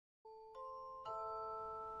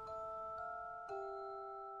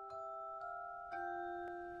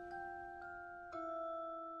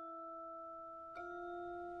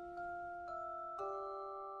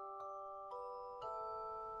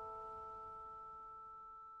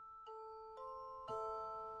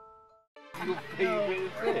You'll pee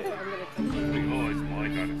with it. Oh, it's my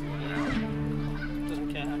turn. Doesn't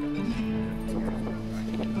care how it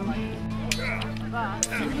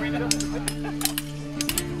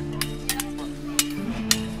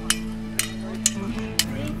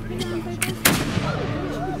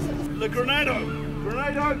The granado.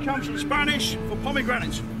 Granado comes from Spanish for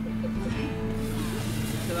pomegranates.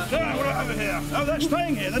 So, what about over here? Oh, they're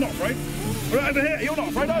staying here, they're not afraid. What about over here? You're not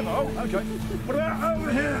afraid either? Oh, okay. What about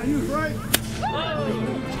over here? Are you afraid?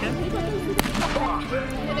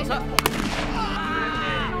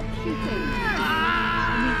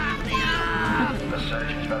 The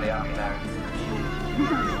surgeon's very happy now.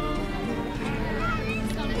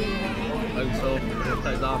 Hope so.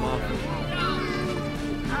 Take his arm off.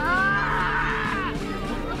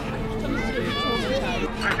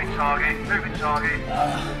 Moving target, moving target.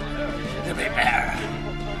 It'll be better.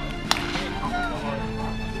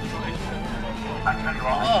 I tell you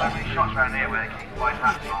what, there's so many shots around here where they keep quite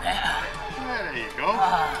happy. There you go.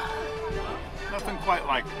 Nothing quite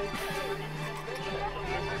like it.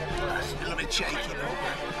 It's a little bit shaky though.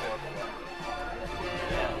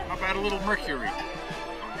 How about a little mercury?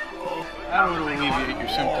 That would alleviate your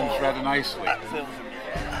symptoms rather nicely.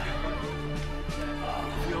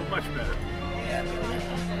 Feels much better.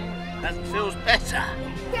 That feels better.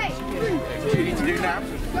 Okay. What you need to do now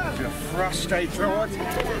is thrust straight forward.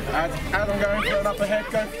 And I'm going for an upper head,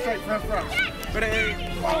 go straight for a thrust. Ready?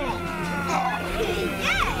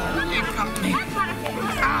 You come to me.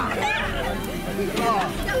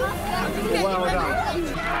 Well done.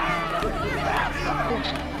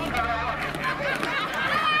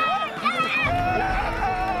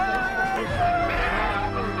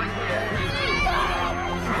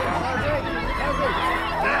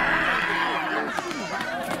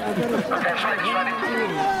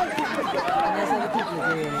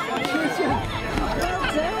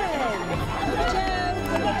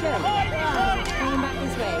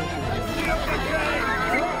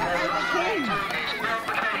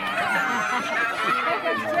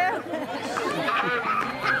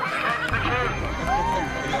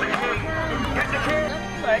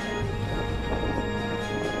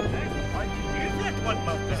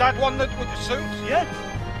 Is that one that with the suit? Yeah.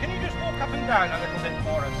 Can you just walk up and down a little bit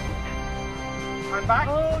for us? And back?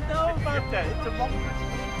 Oh no, about that. It's a long one.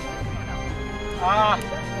 Ah.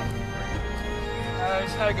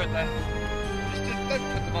 It's no good then. Just don't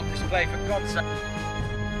put them on display for God's sake.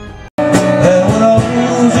 There were those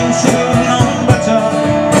who should have known better,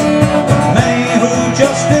 many who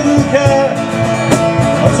just didn't care.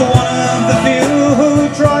 I was one of the few who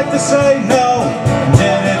tried to say no, and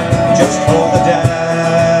did it just for the dare.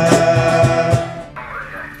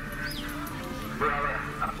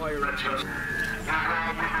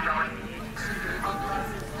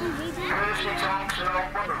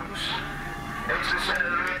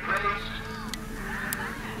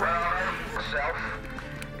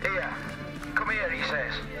 Here, come here, he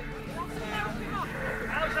says.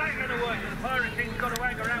 How's that going to work? The pirate king's got to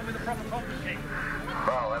hang around with the proper conquer king.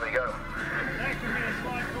 Well, there we go. That could be a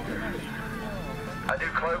slight problem. I do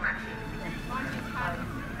cloak.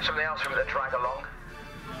 Something else for him to drag along.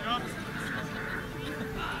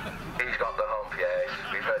 He's got the hump, yes.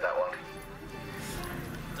 We've heard that one.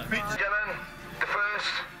 Gentlemen, the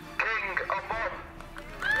first king of Bon.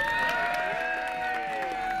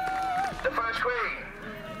 The first queen.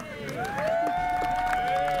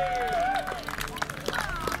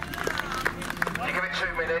 You give it 2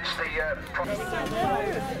 minutes,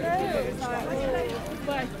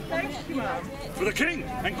 For the king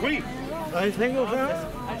and queen. Anything of that?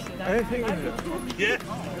 Anything of it? Yeah.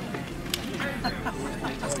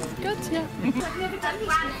 Good, yeah.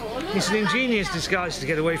 It's an ingenious disguise to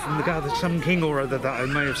get away from the guy that some king or other that I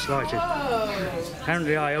may have slighted.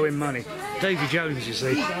 Apparently I owe him money. Davy Jones, you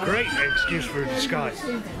see. Great excuse for a disguise.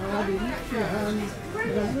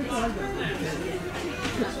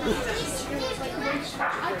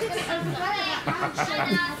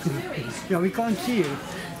 Yeah, we can't see you.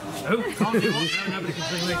 Oh, can't be what? No, nobody can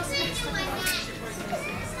see me.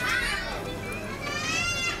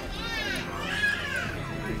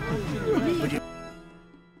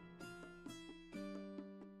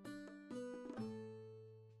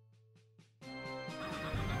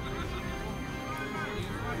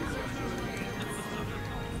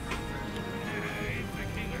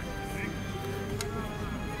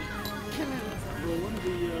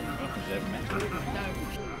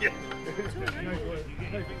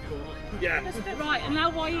 Yeah. That's a bit right, and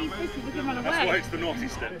now why are you busy with him on away? That's why it's the naughty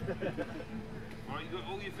step. Alright, you got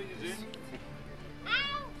all your fingers in.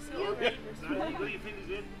 Now you got your fingers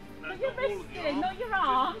in. Now Put your wrist in, not your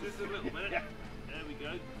arm. Just a little bit. Yeah. There we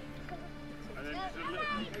go. And then just a little...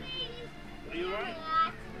 Are you alright?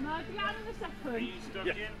 No, I'll be out in a second. Are you stuck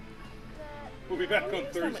in? We'll be back on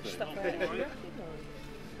Thursday. There we go.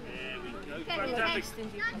 Fantastic.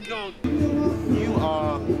 Go on. You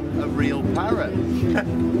are a real parrot. This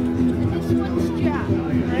one's Jack.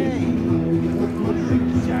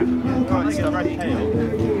 Jack. Oh, he's got a red tail.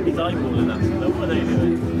 He's eyeballing us. What are they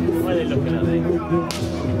doing? Why are they looking at me? You want to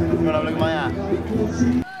have a look at my hat?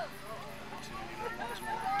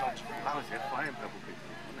 That was it. Flying pebble people,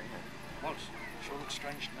 wasn't it? Well, sure looks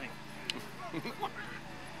strange to me.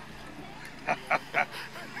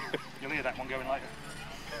 You'll hear that one going later.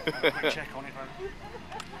 Have a quick check on it, though.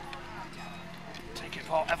 Take it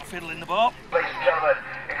apart, have a fiddle in the bar. Ladies and gentlemen,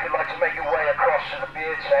 if you'd like to make your way across to the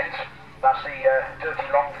beard tent, that's the dirty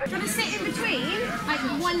long thing. Do you want to sit in between? Like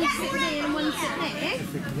one sit there and one sit there?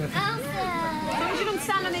 As long as you don't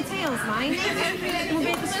stand on their tails, mind. You won't be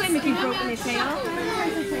able to swim if you've broken their tail.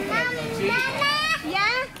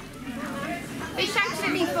 Yeah? They shouted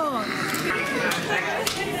at me for.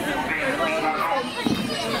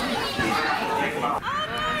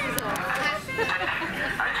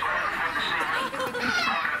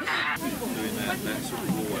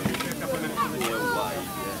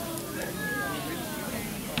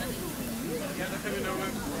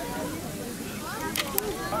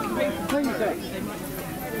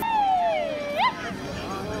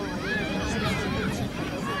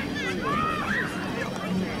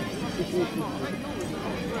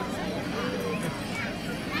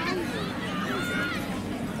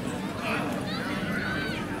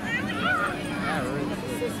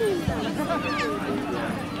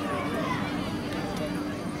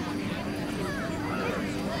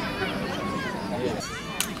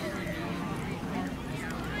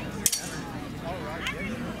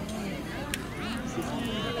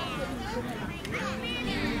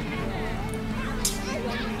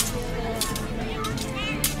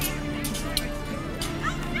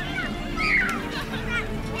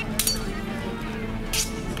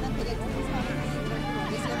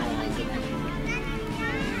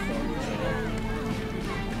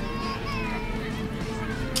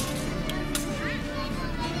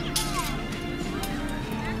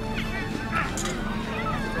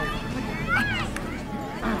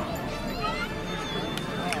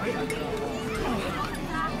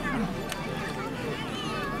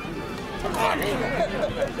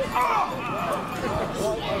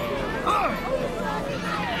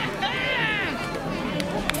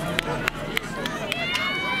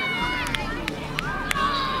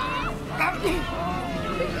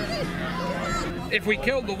 If we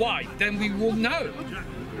kill the wife, then we will know.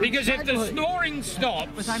 Because if the snoring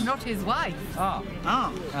stops... But I'm not his wife.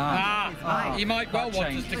 He might well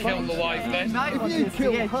want us to kill the wife then. He might want us to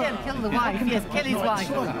kill the wife. Yes, kill his wife.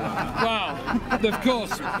 Well, of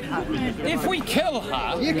course, if we kill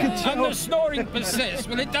her and the snoring persists,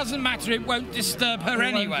 well, it doesn't matter, it won't disturb her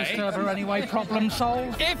anyway. Problem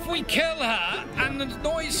solved. If we kill her and the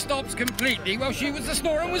noise stops completely, well, she was the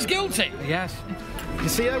snorer and was guilty. Yes. You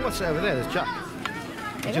see what's over there? There's Jack.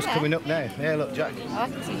 He's just coming up now. Yeah, look, Jack. Oh, I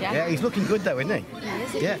can see Jack. Yeah, he's looking good though, isn't he? He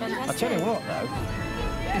is, Yeah. fantastic. I tell you what though,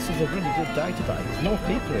 this is a really good day today. There's more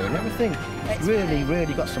people here and everything. It's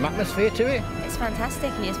really got some atmosphere to it. It's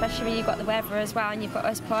fantastic, especially when you've got the weather as well and you've got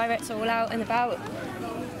us pirates all out and about.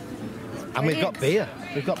 And we've got beer.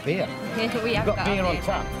 We've got beer. We've got beer on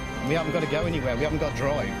tap. We haven't got to go anywhere. We haven't got to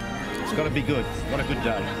drive. It's got to be good. What a good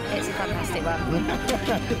day. It's a fantastic one.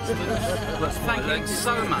 Thank you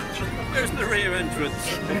so much. Where's the rear entrance?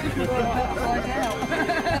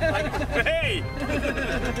 Hey!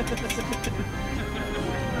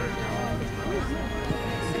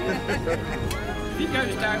 If he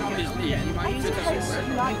goes down on his knee, he might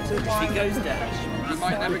If he goes down, he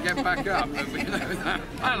might never get back up.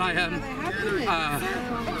 Well,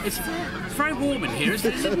 It's very warm in here. Is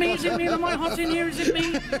it me? Is it me? Am I hot in here? Is it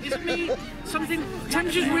me? Is it me? Something.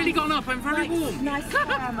 Temperature's really gone up. I'm very warm. Nice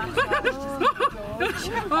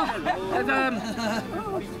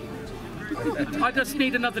I just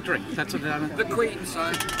need another drink. That's what the Queen,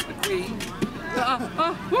 sir. The Queen.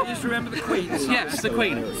 Just remember the Queen, sir. Yes, the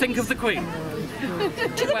Queen. Think of the Queen.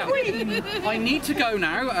 Well, I need to go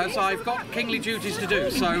now as I've got kingly duties to do,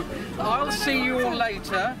 so I'll see you all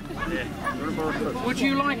later. Would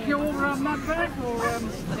you like your mug back or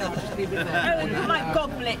like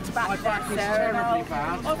goblet back there, sir. And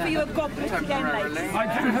I'll offer you a goblet again later. I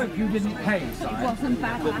do hope you didn't pay, It wasn't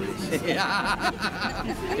bad.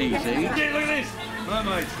 Easy. Yeah, look at this.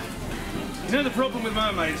 Mermaids. You know the problem with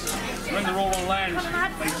mermaids? When they're all on land,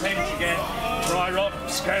 they tend to get dry rot,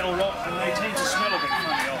 scale rot, and they tend to smell a bit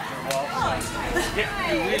funny after a while.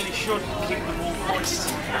 You really should keep them all moist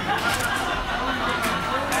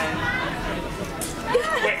and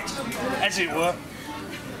wet, as it were.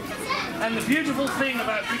 And the beautiful thing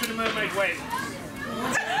about keeping a mermaid wet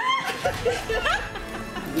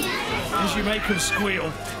is you make them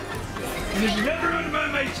squeal. And if you've ever heard a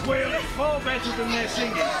mermaid squeal, it's far better than their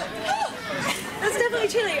singing. That's definitely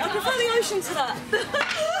chilly. I prefer the ocean to that.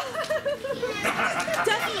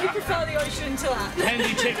 Definitely prefer the ocean to that.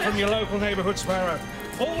 Handy tip from your local neighbourhood sparrow.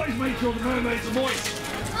 Always make sure the mermaids are moist.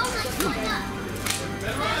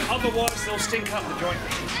 Otherwise they'll stink up the joint.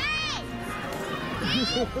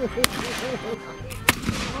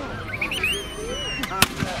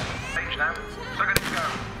 H now. So good to go.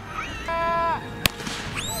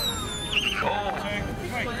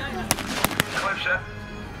 Closer.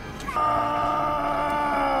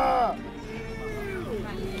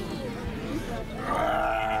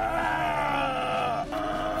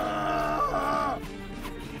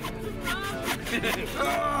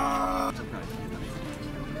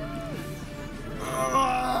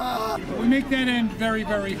 We make that end very,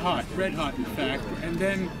 very hot, red hot in fact, and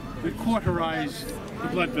then we cauterize the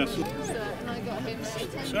blood vessel.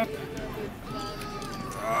 Sept.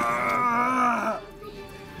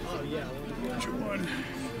 Which one?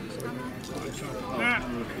 That.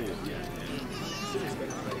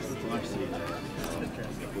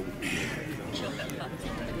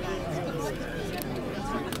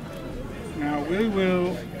 Now we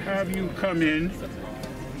will have you come in.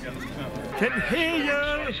 Can hear you!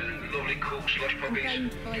 Lovely cool slush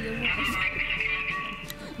puppies.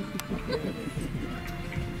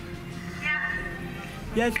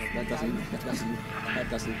 Yes. That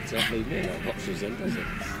doesn't leave me like boxes in, does it?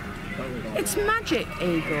 It's magic,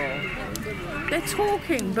 Igor. They're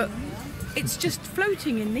talking, but it's just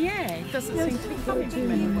floating in the air. It doesn't seem to be coming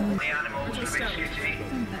from anywhere. The animals are a bit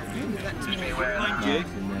skitty. Just be aware of that.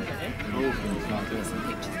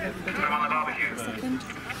 Put them on the barbecue.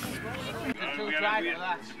 Too dry for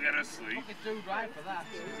that. We had a sleep. It's too dry for that.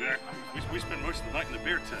 Exactly. We spent most of the night in the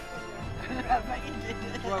beer tent.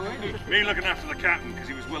 Well, really? Me looking after the captain because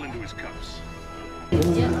he was well into his cups.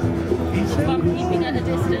 Yeah. From keeping at a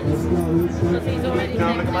distance, because he's already taken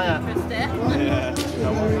an interest there.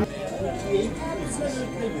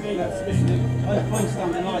 I find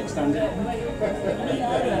standing like standing.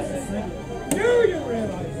 Do you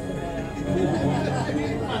realise?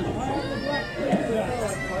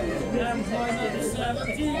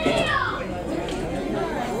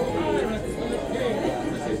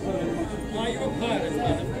 Are you a pirate,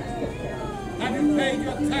 madam? Have you paid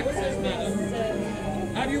your taxes, madam?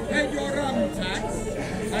 Have you paid your rum tax?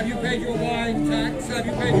 Have you paid your wine tax? Have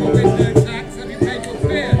you paid your window tax? Have you paid your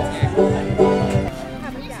beer tax?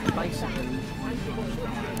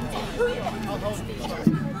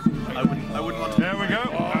 I wouldn't want to. There we go.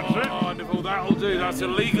 That's it. Wonderful. That'll do. That's a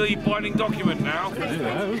legally binding document now.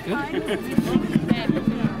 Yeah,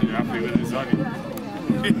 You're happy with this, aren't you?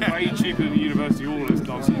 Way cheaper than the university all this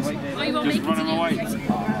nonsense. Just run them away.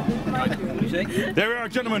 There we are,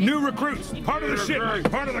 gentlemen. New recruits. Part of the ship.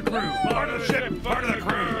 Part of the crew. Part of the ship. Part of the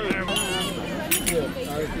crew.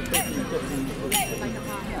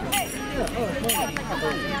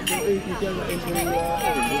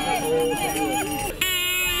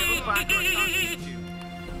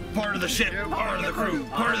 Part of the ship, part of the crew,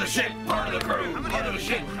 part of the ship, part of the crew, part of the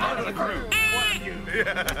ship, part of the crew. I can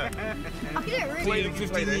do it really. Played in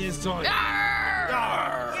 15 years' time. You're a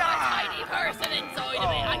tiny person inside of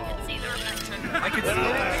it. I can see the reflection. I can see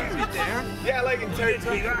it there. Yeah, like in Turkey.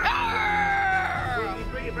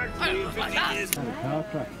 Bring it back to me in 15 years. Car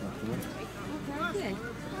crash,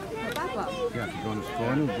 yeah, to go on a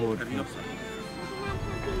spinal board.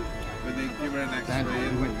 But they give her an X-ray.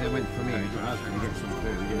 They went for me. I was going to get some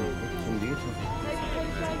food.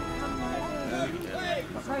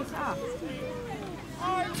 I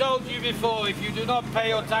told you before, if you do not pay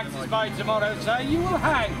your taxes by tomorrow, sir, you will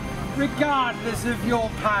hang, regardless of your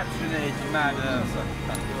patronage, madam.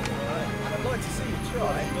 I'd like to see you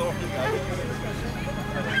try.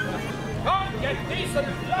 Can't get decent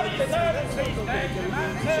bloody service these days,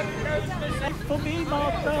 man. For me,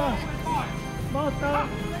 Martha. Martha.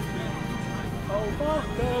 Oh,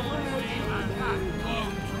 Martha.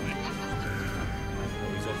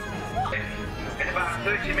 In about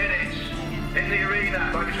 30 minutes, in the arena,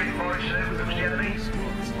 right between Forest and who's the enemy?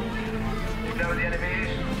 You know where the enemy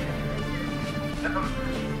is? No.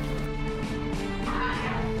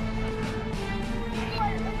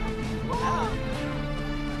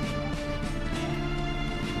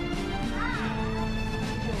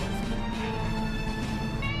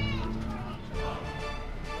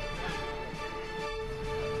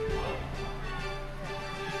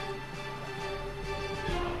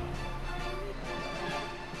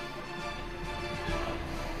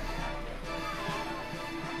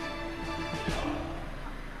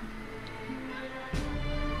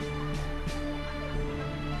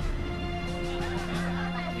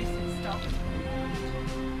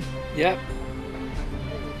 Yep.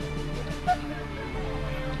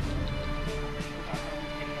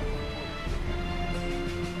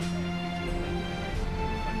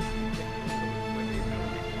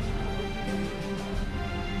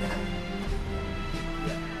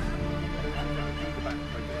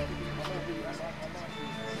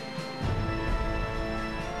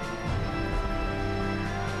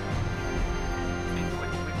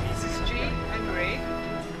 Mrs. G and Ray,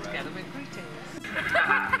 together with greetings.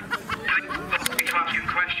 We can ask you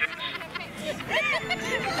questions.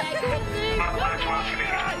 I'd like to ask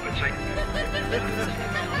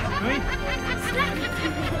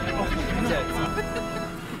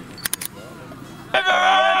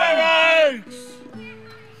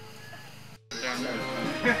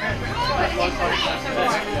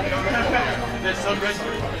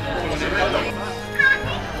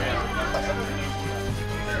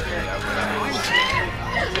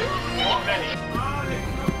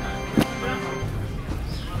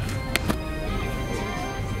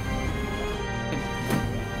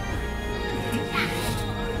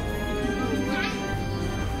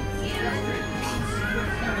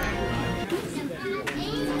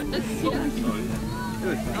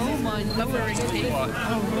Oh, my lowering teeth. I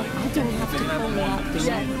don't have to call that. Is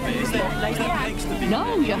that next to No,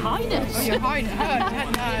 Your Highness. Oh, Your Highness.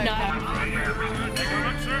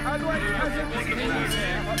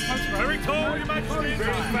 Very tall, Your Majesty.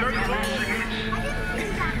 Very tall.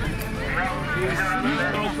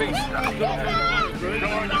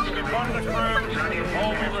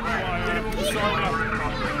 All we require.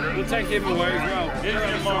 We'll take him away as well. Here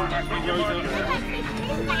he goes.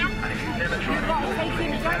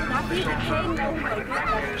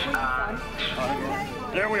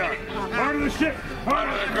 There we are. Part of the ship. Part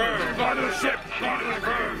of the crew. Part of the ship. Part of the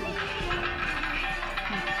crew.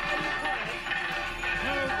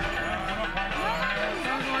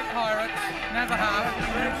 Sounds like pirates. Never have.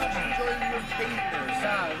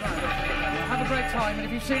 Have a great time, and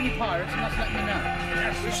if you see any pirates, you must let me know.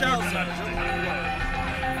 Yes, we shall, Majesty.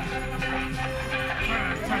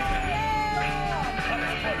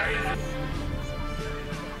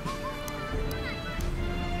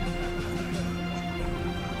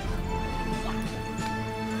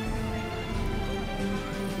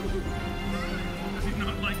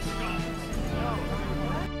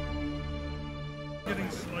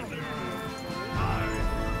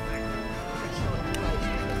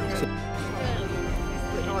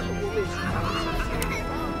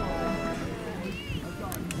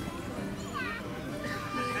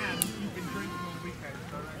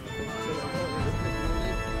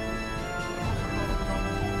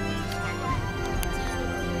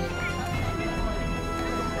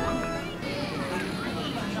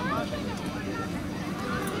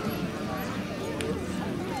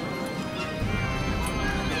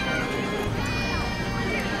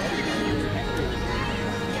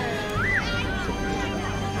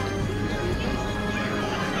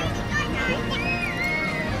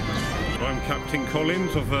 I'm Captain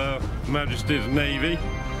Collins of Her Majesty's Navy,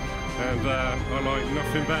 and I like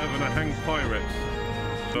nothing better than a hanged pirate.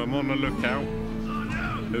 So I'm on the lookout.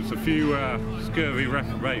 There's a few scurvy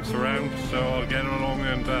reprobates around, so I'll get along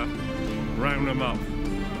and round them up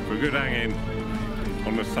for a good hanging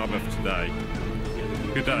on the Sabbath today.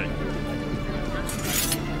 Good day.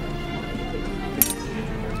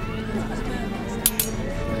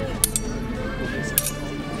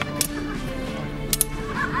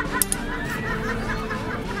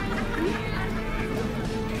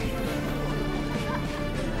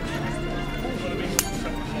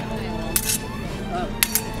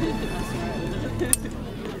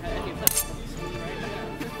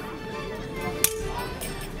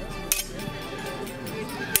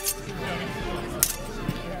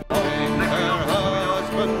 Her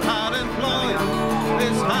husband had employed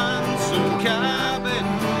this handsome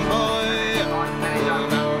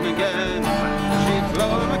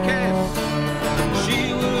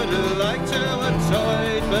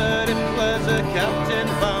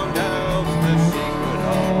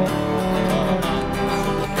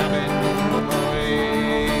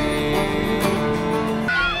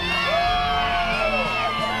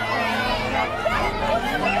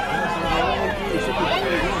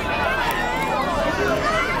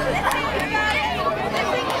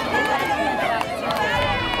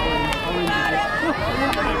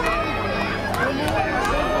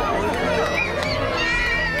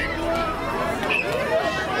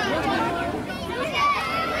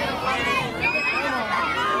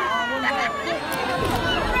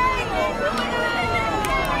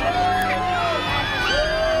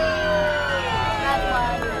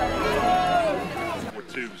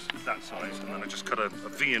size, and then I just cut a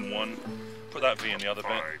V in one, put that V in the other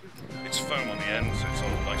bit. It's foam on the end, so it's all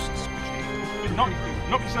nice and squishy.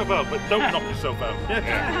 Knock yourself out, but don't knock yourself out.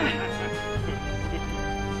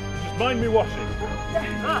 Just mind me washing.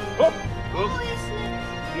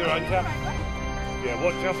 You're right, Tap. Yeah,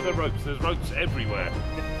 watch out for the ropes. There's ropes everywhere.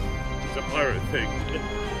 It's a pirate thing.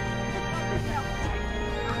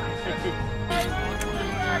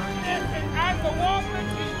 And the one that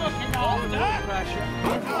he's looking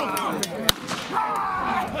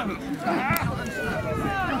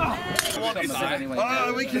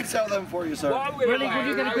Oh, we can sell them for you, sir. Really? Would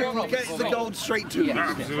you get a good Get the gold straight to you.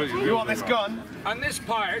 Absolutely. You want this gun? And this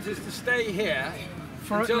pirate is to stay here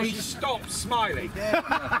until she stops smiling.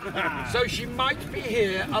 So she might be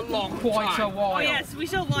here a long time. Quite a while. Oh yes, we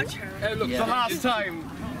shall watch her. Look, the last time.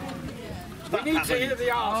 We need to hear the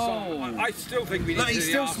arsong. I still think we need to hear the He's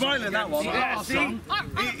still smiling, that one. Yeah, see?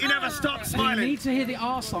 He never stopped smiling. You need to hear the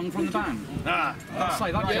arsong from the band. I'll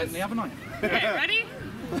say that gently, haven't I? Okay, ready?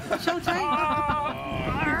 Showtime.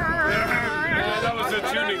 Yeah, that was a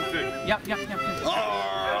tuning thing. Yep.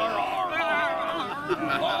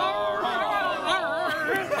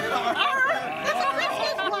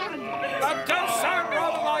 That does sound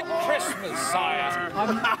rather like Christmas, sire.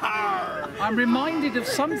 I'm reminded of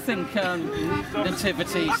something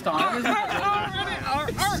nativity style, isn't it?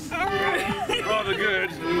 Rather good.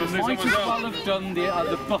 Might as well have done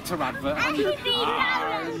the butter advert.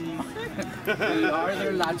 We are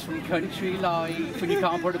the lads from country life, when you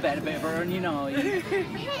can't put a bit of on your knife.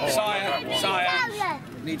 Sire,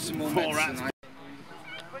 need some more medicine.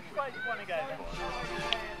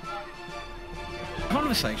 The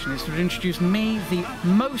conversation is to introduce me, the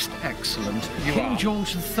most excellent King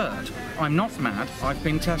George III. I'm not mad, I've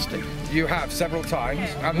been tested. You have several times,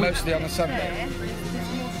 and mostly on a Sunday.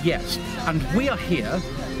 Yes, and we are here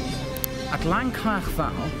at LLanciach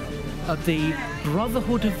at the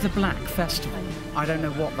Brotherhood of the Black Festival. I don't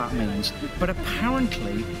know what that means, but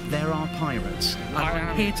apparently there are pirates. And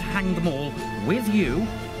I'm here to hang them all with you,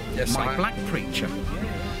 my black preacher.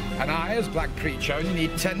 And I, as black preacher, only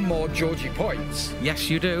need 10 more Georgie points. Yes,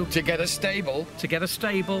 you do. To get a stable. To get a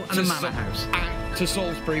stable and a manor house. And to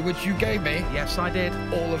Salisbury, which you gave me. Yes, I did.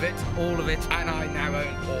 All of it. All of it. And I now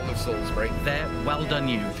own all of Salisbury. There, well done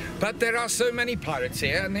you. But there are so many pirates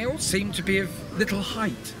here, and they all seem to be of little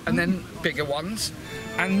height. And then bigger ones.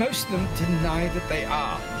 And most of them deny that they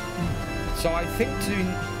are. So I think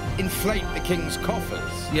to inflate the king's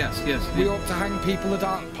coffers, yes, we ought to hang people that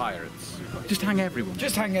aren't pirates. Just hang everyone.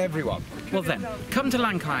 Just hang everyone. Well then, come to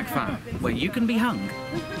LLanciach, where you can be hung.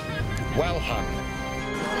 Well hung.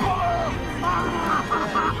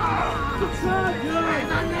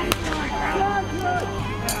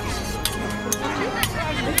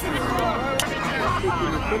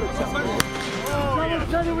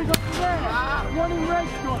 We got one in red,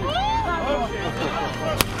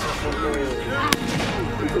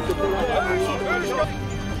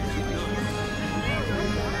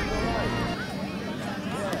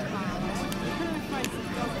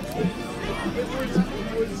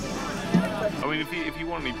 I mean, if you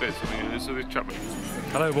want any bits, I mean, so this chap.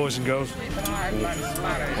 Hello, boys and girls.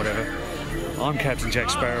 Whatever. I'm Captain Jack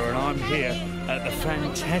Sparrow, and I'm here at the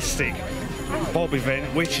fantastic Bob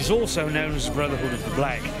event, which is also known as the Brotherhood of the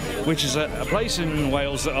Black, which is a place in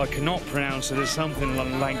Wales that I cannot pronounce. So there's something like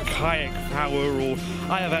LLanciach, fawr, or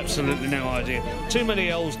I have absolutely no idea. Too many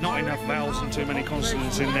L's, not enough vowels, and too many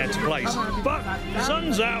consonants in there to place. But the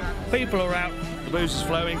sun's out, people are out, the booze is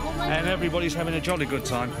flowing, and everybody's having a jolly good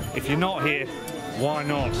time. If you're not here, why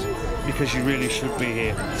not? Because you really should be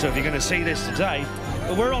here. So if you're going to see this today,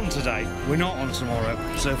 well, we're on today, we're not on tomorrow.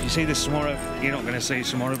 So if you see this tomorrow, you're not going to see it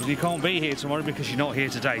tomorrow, but you can't be here tomorrow because you're not here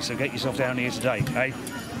today. So get yourself down here today, eh?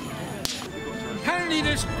 Apparently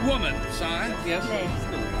this woman, sire,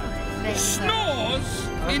 snores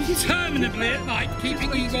interminably at night,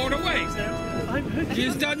 keeping Igor awake. She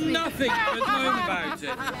has done nothing but moan about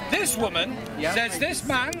it. This woman says this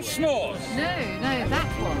man snores. No,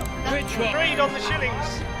 that one. Which one? Read on the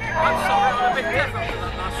shillings. I'm sorry, I'm a bit deaf on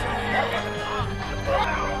that last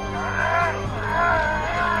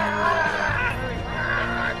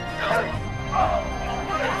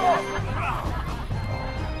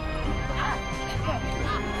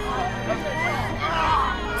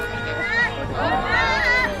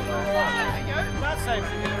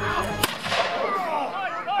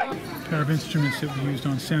Pair of instruments that we used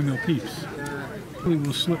on Samuel Pepys. We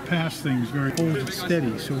will slip past things very hold it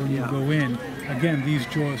steady, so when you go in, again, these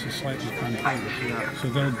jaws are slightly concave, so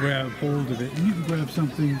they'll grab hold of it, and you can grab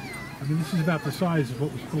something I mean, this is about the size of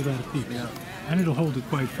what was pulled out of Peeps. And it'll hold it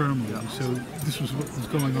quite firmly. So this was what was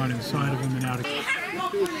going on inside of him and out of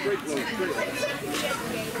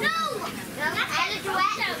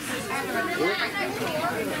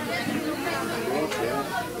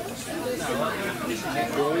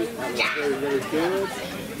Very good.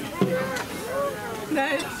 No.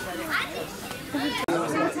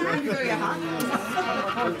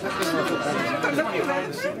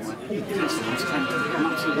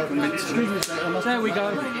 There we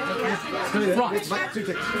go.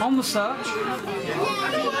 Right, on the search.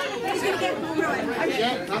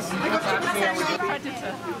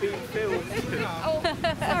 Oh,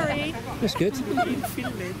 sorry. That's good.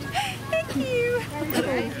 Thank you.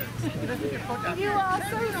 You are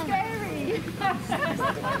so scary.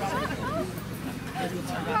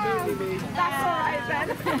 That's all right then.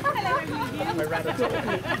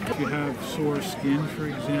 If you have sore skin, for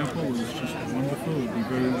example, it's just wonderful. It would be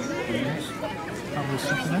very nice. How about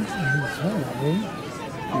some of that?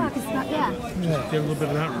 Oh, I can smell, yeah. Just get a little bit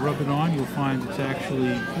of that, rub it on. You'll find it's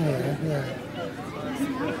actually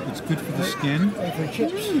it's good for the skin.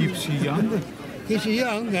 Keeps you young. Keeps you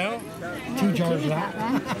young now. 2 jars of that.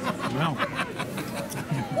 Well.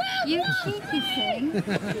 You cheeky thing.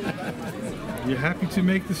 You're happy to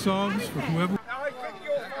make the songs for whoever? You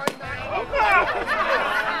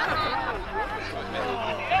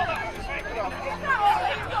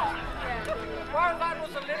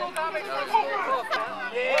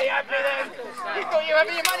thought you were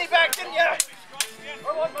having your money back, didn't you? I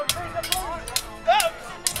want my freedom. Look!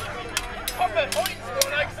 Pop it, points,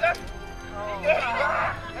 like that.